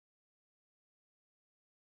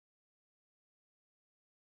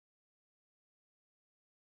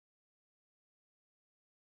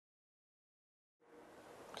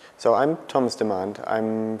So I'm Thomas Demand.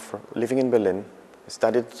 I'm living in Berlin. I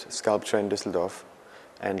studied sculpture in Düsseldorf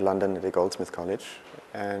and London at the Goldsmith College.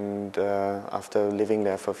 And after living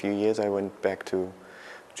there for a few years, I went back to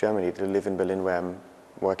Germany to live in Berlin, where I'm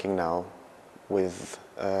working now with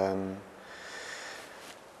the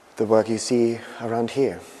work you see around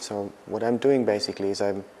here. So what I'm doing basically is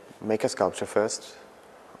I make a sculpture first.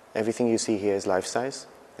 Everything you see here is life-size.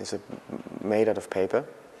 It's made out of paper.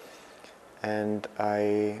 And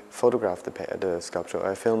I photographed the sculpture,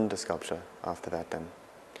 I filmed the sculpture after that then.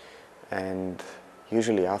 And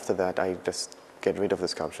usually after that I just get rid of the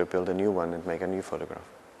sculpture, build a new one and make a new photograph.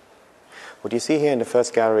 What you see here in the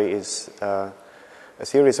first gallery is a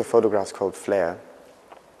series of photographs called Flare,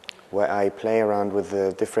 where I play around with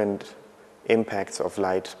the different impacts of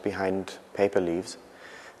light behind paper leaves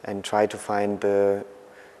and try to find the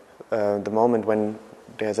moment when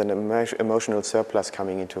there's an emotional surplus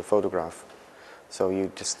coming into a photograph. So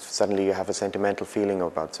you just suddenly you have a sentimental feeling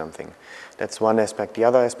about something. That's one aspect. The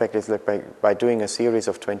other aspect is that by doing a series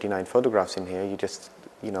of 29 photographs in here, you just,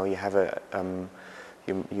 you have a,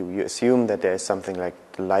 you assume that there's something like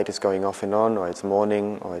the light is going off and on, or it's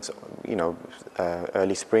morning, or it's,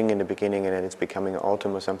 early spring in the beginning and then it's becoming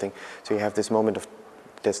autumn or something. So you have this moment of,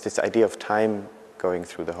 there's this idea of time going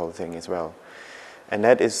through the whole thing as well. And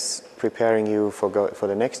that is preparing you for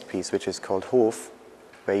the next piece, which is called Hof,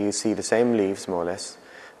 where you see the same leaves, more or less,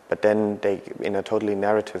 but then they in a totally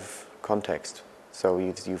narrative context. So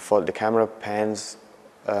you follow, the camera pans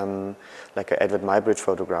like an Edward Muybridge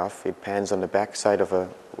photograph. It pans on the back side of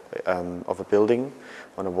a building,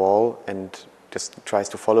 on a wall, and just tries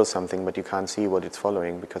to follow something, but you can't see what it's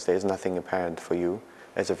following because there is nothing apparent for you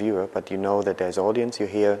as a viewer, but you know that there's audience, you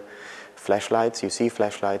hear flashlights, you see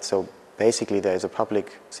flashlights, so basically there is a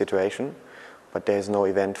public situation, but there is no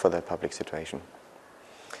event for that public situation.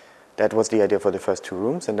 That was the idea for the first two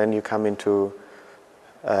rooms, and then you come into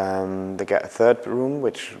the third room,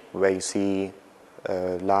 where you see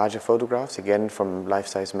larger photographs, again from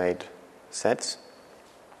life-size made sets.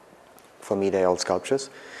 For me, they're all sculptures.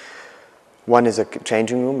 One is a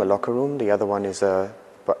changing room, a locker room. The other one is a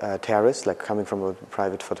terrace, like coming from a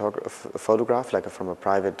private photograph, like from a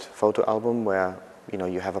private photo album where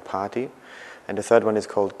you have a party. And the third one is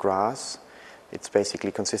called Grass. It's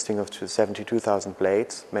basically consisting of 72,000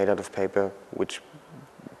 blades made out of paper, which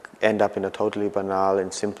end up in a totally banal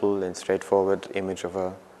and simple and straightforward image of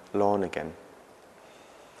a lawn again.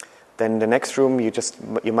 Then the next room,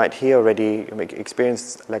 you might hear already,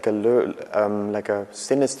 experience like a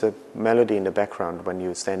sinister melody in the background when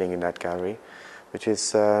you're standing in that gallery, which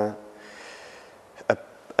is a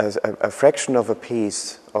fraction of a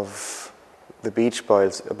piece of the Beach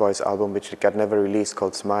Boys album, which got never released,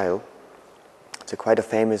 called Smile. It's quite a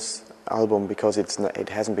famous album because it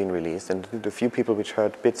hasn't been released, and the few people which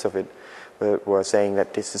heard bits of it were saying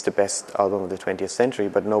that this is the best album of the 20th century,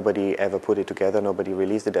 but nobody ever put it together, nobody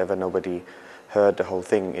released it ever, nobody heard the whole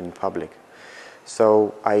thing in public.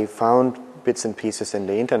 So I found bits and pieces in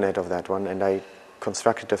the internet of that one, and I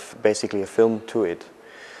constructed basically a film to it,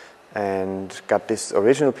 and got this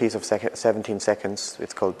original piece of 17 seconds.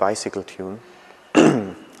 It's called Bicycle Tune.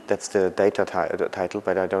 That's the data title,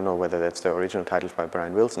 but I don't know whether that's the original title by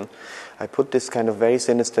Brian Wilson. I put this kind of very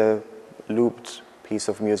sinister looped piece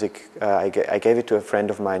of music. I gave it to a friend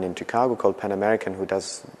of mine in Chicago called Pan American, who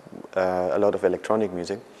does a lot of electronic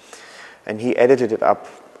music. And he edited it up,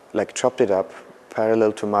 like chopped it up,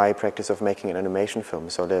 parallel to my practice of making an animation film.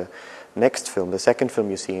 So the next film, the second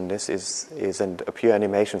film you see in this is a pure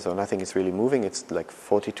animation, so nothing is really moving. It's like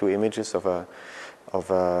 42 images of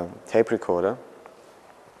a tape recorder.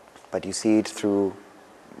 But you see it through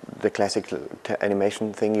the classic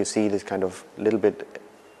animation thing. You see this kind of little bit,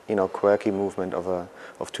 quirky movement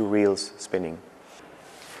of two reels spinning.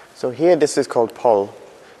 So here, this is called Poll,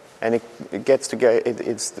 and it gets together.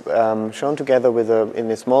 It's shown together with in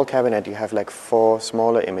a small cabinet. You have like 4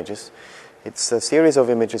 smaller images. It's a series of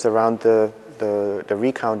images around the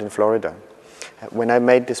recount in Florida. When I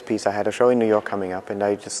made this piece, I had a show in New York coming up, and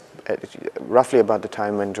I just roughly about the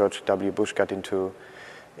time when George W. Bush got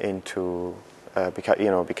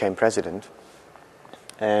became president,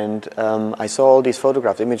 and I saw all these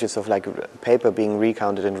photographs, images of like paper being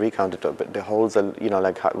recounted and recounted, but the holes are,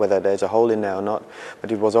 like whether there's a hole in there or not.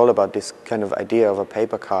 But it was all about this kind of idea of a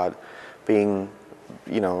paper card being,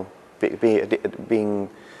 being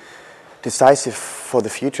decisive for the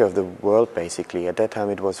future of the world. Basically, at that time,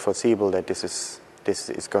 it was foreseeable that this is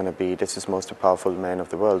most powerful man of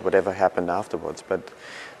the world, whatever happened afterwards. But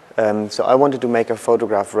So I wanted to make a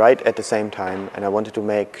photograph right at the same time, and I wanted to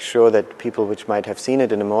make sure that people which might have seen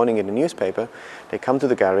it in the morning in the newspaper, they come to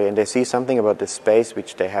the gallery and they see something about this space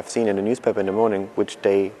which they have seen in the newspaper in the morning, which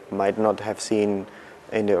they might not have seen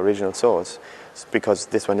in the original source. It's because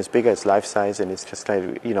this one is bigger, it's life-size, and it's just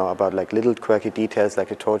like, you know, about like little quirky details like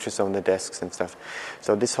the torches on the desks and stuff.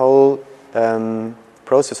 So this whole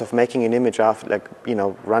process of making an image after, like, you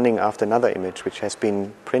know, running after another image which has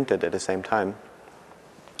been printed at the same time,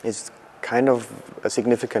 is kind of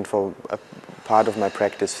significant for a part of my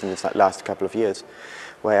practice in the last couple of years,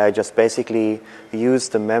 where I just basically use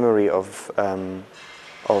the memory of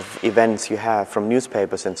events you have from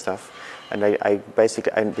newspapers and stuff, and I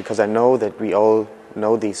basically, because I know that we all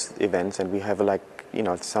know these events and we have, like, you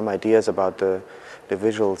know, some ideas about the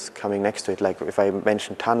visuals coming next to it. Like if I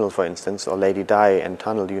mention tunnel, for instance, or Lady Di and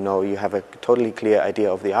tunnel, you know, you have a totally clear idea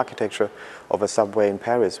of the architecture of a subway in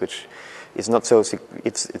Paris, which is not so.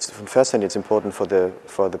 It's from first hand, it's important for the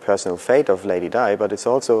personal fate of Lady Di, but it's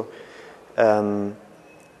also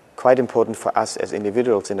quite important for us as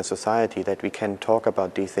individuals in a society that we can talk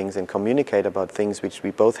about these things and communicate about things which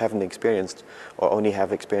we both haven't experienced or only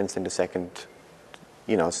have experienced in the second,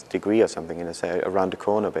 you know, degree or something, in a, around the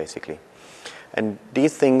corner, basically. And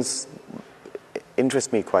these things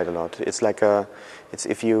interest me quite a lot. It's like as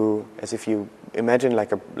if you imagine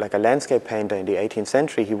like a landscape painter in the 18th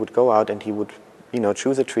century. He would go out and he would, you know,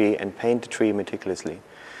 choose a tree and paint the tree meticulously.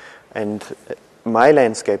 And my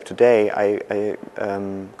landscape today, I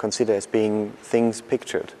consider as being things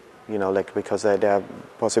pictured. You know, like, because there are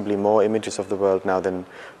possibly more images of the world now than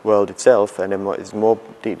world itself, and it's more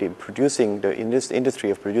the industry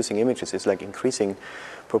of producing images is like increasing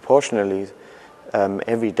proportionally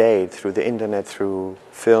every day through the internet, through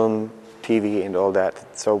film, TV, and all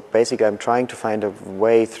that. So basically, I'm trying to find a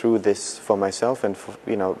way through this for myself, and for,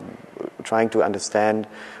 you know, trying to understand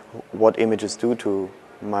what images do to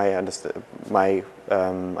my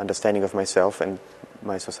understanding of myself and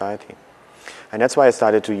my society. And that's why I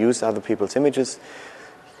started to use other people's images,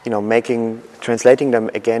 you know, translating them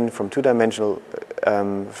again from two dimensions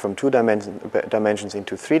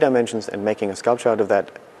into 3 dimensions, and making a sculpture out of that,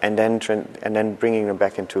 and then bringing them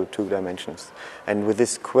back into 2 dimensions. And with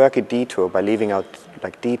this quirky detour, by leaving out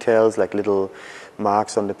like details, like little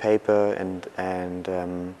marks on the paper, and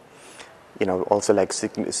you know, also like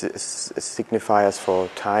signifiers for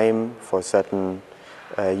time, for certain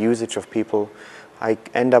usage of people, I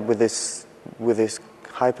end up with this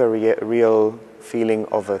hyper real feeling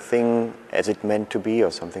of a thing as it meant to be, or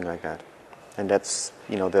something like that. And that's,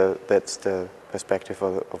 you know, that's the perspective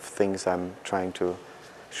of things I'm trying to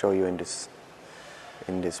show you in this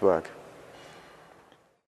work.